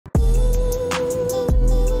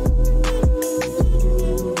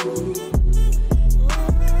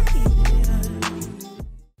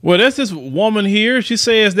Well, that's this woman here. She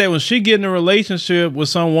says that when she get in a relationship with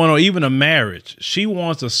someone or even a marriage, she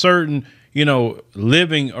wants a certain,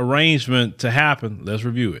 living arrangement to happen. Let's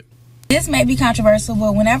review it. This may be controversial,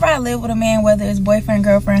 but whenever I live with a man, whether it's boyfriend,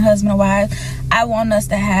 girlfriend, husband, or wife, I want us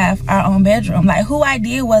to have our own bedroom. Like, who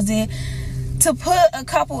idea was it to put a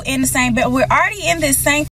couple in the same bed? We're already in this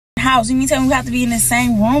same house. You mean tell me we have to be in the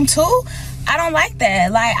same room too? I don't like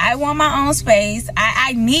that. Like, I want my own space.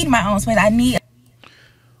 I need my own space. I need.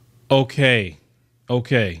 Okay.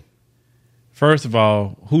 First of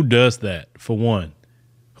all, who does that? For one,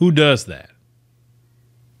 who does that?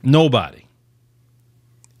 Nobody.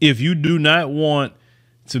 If you do not want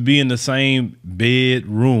to be in the same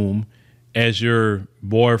bedroom as your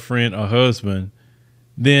boyfriend or husband,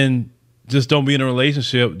 then just don't be in a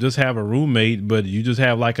relationship. Just have a roommate, but you just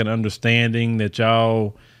have like an understanding that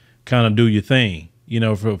y'all kind of do your thing,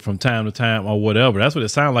 from time to time or whatever. That's what it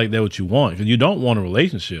sounds like. That's what you want, because you don't want a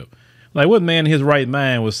relationship. Like, what man in his right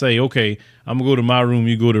mind would say, okay, I'm gonna go to my room,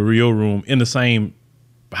 you go to your room in the same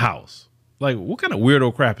house? Like, what kind of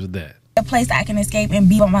weirdo crap is that? A place I can escape and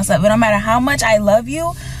be by myself. But no matter how much I love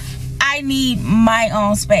you, I need my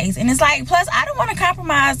own space. And it's like, plus I don't want to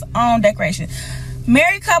compromise on decoration.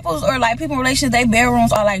 Married couples or like people in relationships, their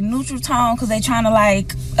bedrooms are like neutral tone because they trying to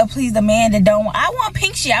like please the man that don't. I want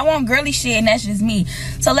pink shit, I want girly shit, and that's just me.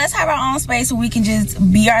 So let's have our own space so we can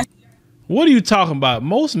just be our. What are you talking about?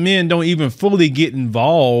 Most men don't even fully get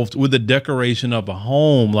involved with the decoration of a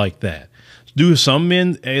home like that. Do some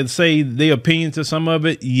men say their opinion to some of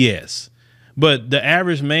it? Yes. But the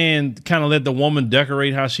average man kind of let the woman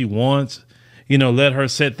decorate how she wants, let her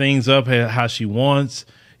set things up how she wants,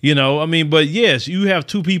 but yes, you have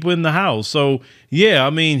two people in the house. So, yeah,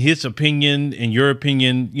 his opinion and your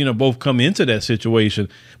opinion, both come into that situation.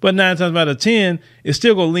 But 9 times out of 10, it's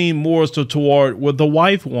still going to lean more toward what the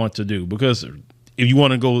wife wants to do. Because if you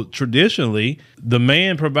want to go traditionally, the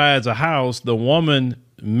man provides a house, the woman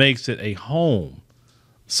makes it a home.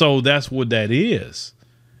 So that's what that is.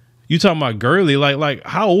 You talking about girly, like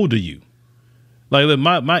how old are you? Like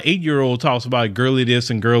my 8-year-old talks about girly this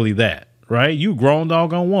and girly that, right? You grown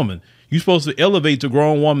doggone woman. You supposed to elevate to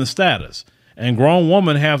grown woman status, and grown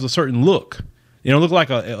woman has a certain look. Look like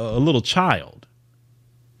a little child.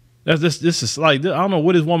 This is like, I don't know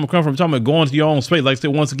where this woman come from talking about going to your own space. Like I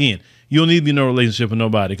said, once again, you don't need to be in a relationship with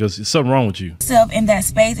nobody because there's something wrong with you. Self in that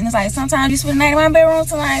space, and it's like sometimes you spend the night in my bedroom,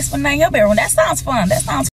 sometimes you spend the night in your bedroom. That sounds fun. That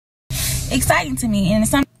sounds exciting to me, and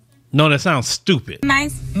some. No, that sounds stupid.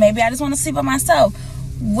 Nice. Maybe I just want to sleep by myself.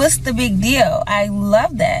 What's the big deal? I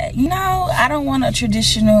love that. I don't want a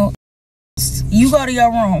traditional. You go to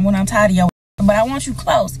your room when I'm tired of your. But I want you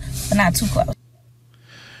close, but not too close.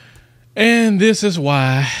 And this is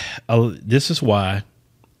why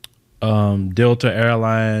Delta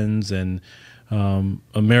Airlines and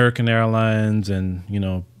American Airlines and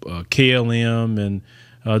KLM and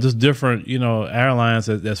just different airlines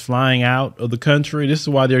that's flying out of the country. This is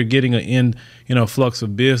why they're getting an flux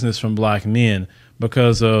of business from black men,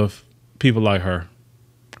 because of people like her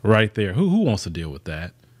right there. Who wants to deal with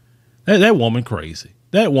that? That woman crazy.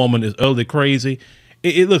 That woman is utterly crazy.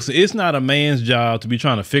 It's not a man's job to be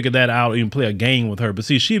trying to figure that out or even play a game with her. But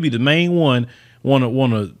see, she'd be the main one want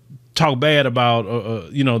to talk bad about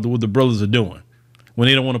what the brothers are doing when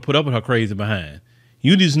they don't want to put up with her crazy behind.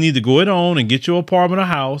 You just need to go it on and get your apartment or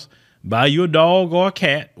house, buy you a dog or a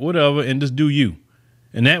cat, whatever, and just do you.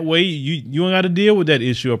 And that way you ain't got to deal with that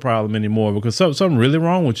issue or problem anymore, because something really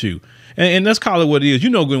wrong with you. And let's call it what it is. You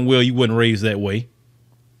know good and well you wasn't raised that way.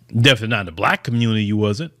 Definitely not in the black community you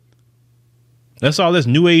wasn't. That's all this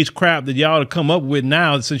new age crap that y'all have come up with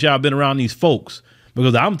now since y'all been around these folks.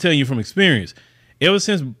 Because I'm telling you from experience, ever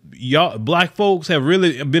since y'all black folks have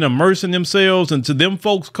really been immersing themselves into them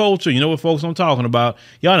folks' culture, you know what folks I'm talking about,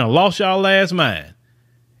 y'all done lost y'all last mind.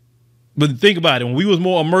 But think about it, when we was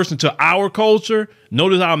more immersed into our culture,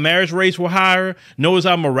 notice our marriage rates were higher, notice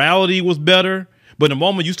our morality was better. But the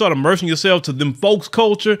moment you start immersing yourself to them folks'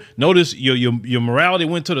 culture, notice your morality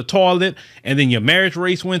went to the toilet, and then your marriage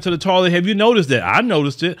rates went to the toilet. Have you noticed that? I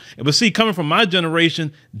noticed it. But see, coming from my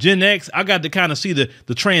generation, Gen X, I got to kind of see the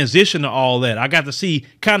transition to all that. I got to see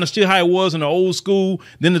kind of still how it was in the old school,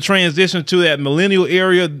 then the transition to that millennial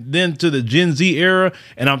era, then to the Gen Z era.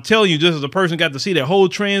 And I'm telling you, just as a person got to see that whole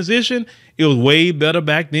transition, it was way better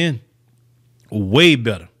back then. Way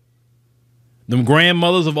better. Them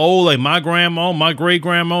grandmothers of old, like my grandma, my great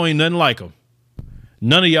grandma, ain't nothing like them.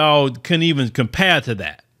 None of y'all can even compare to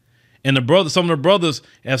that. And some of the brothers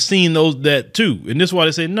have seen that too. And this is why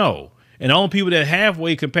they say no. And the only people that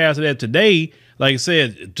halfway compare to that today, like I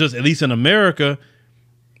said, just at least in America,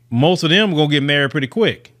 most of them are going to get married pretty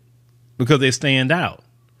quick because they stand out.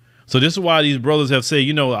 So this is why these brothers have said,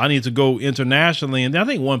 you know, I need to go internationally. And I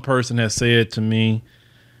think one person has said to me,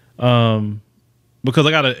 because I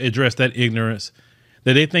got to address that ignorance,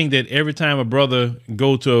 that they think that every time a brother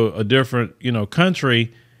go to a different, you know,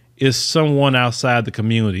 country, is someone outside the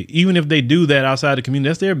community. Even if they do that outside the community,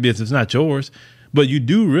 that's their business, not yours. But you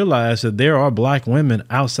do realize that there are black women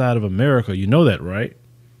outside of America. You know that, right?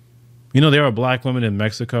 You know, there are black women in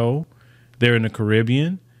Mexico. They're in the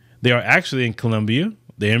Caribbean. They are actually in Colombia.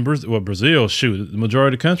 They're in Brazil. Well, Brazil, shoot, the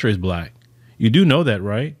majority of the country is black. You do know that,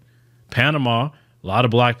 right? Panama, a lot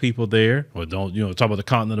of black people there. Or don't, you know, talk about the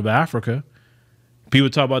continent of Africa.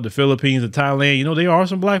 People talk about the Philippines and Thailand. You know, there are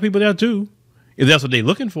some black people there too, if that's what they're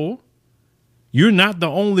looking for. You're not the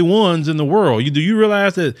only ones in the world. Do you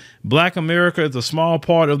realize that Black America is a small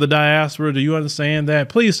part of the diaspora? Do you understand that?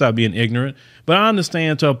 Please stop being ignorant. But I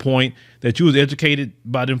understand to a point that you was educated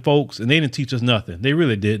by them folks and they didn't teach us nothing. They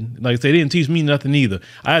really didn't. Like I say, they didn't teach me nothing either.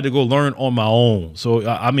 I had to go learn on my own. So,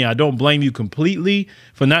 I mean, I don't blame you completely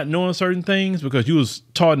for not knowing certain things because you was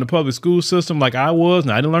taught in the public school system like I was,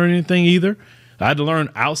 and I didn't learn anything either. I had to learn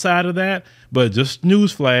outside of that. But just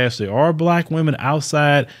newsflash, there are black women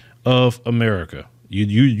outside of America.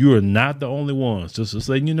 You are not the only ones. Just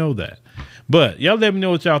letting you know that. But y'all let me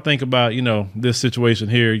know what y'all think about, you know, this situation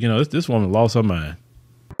here. You know, this woman lost her mind.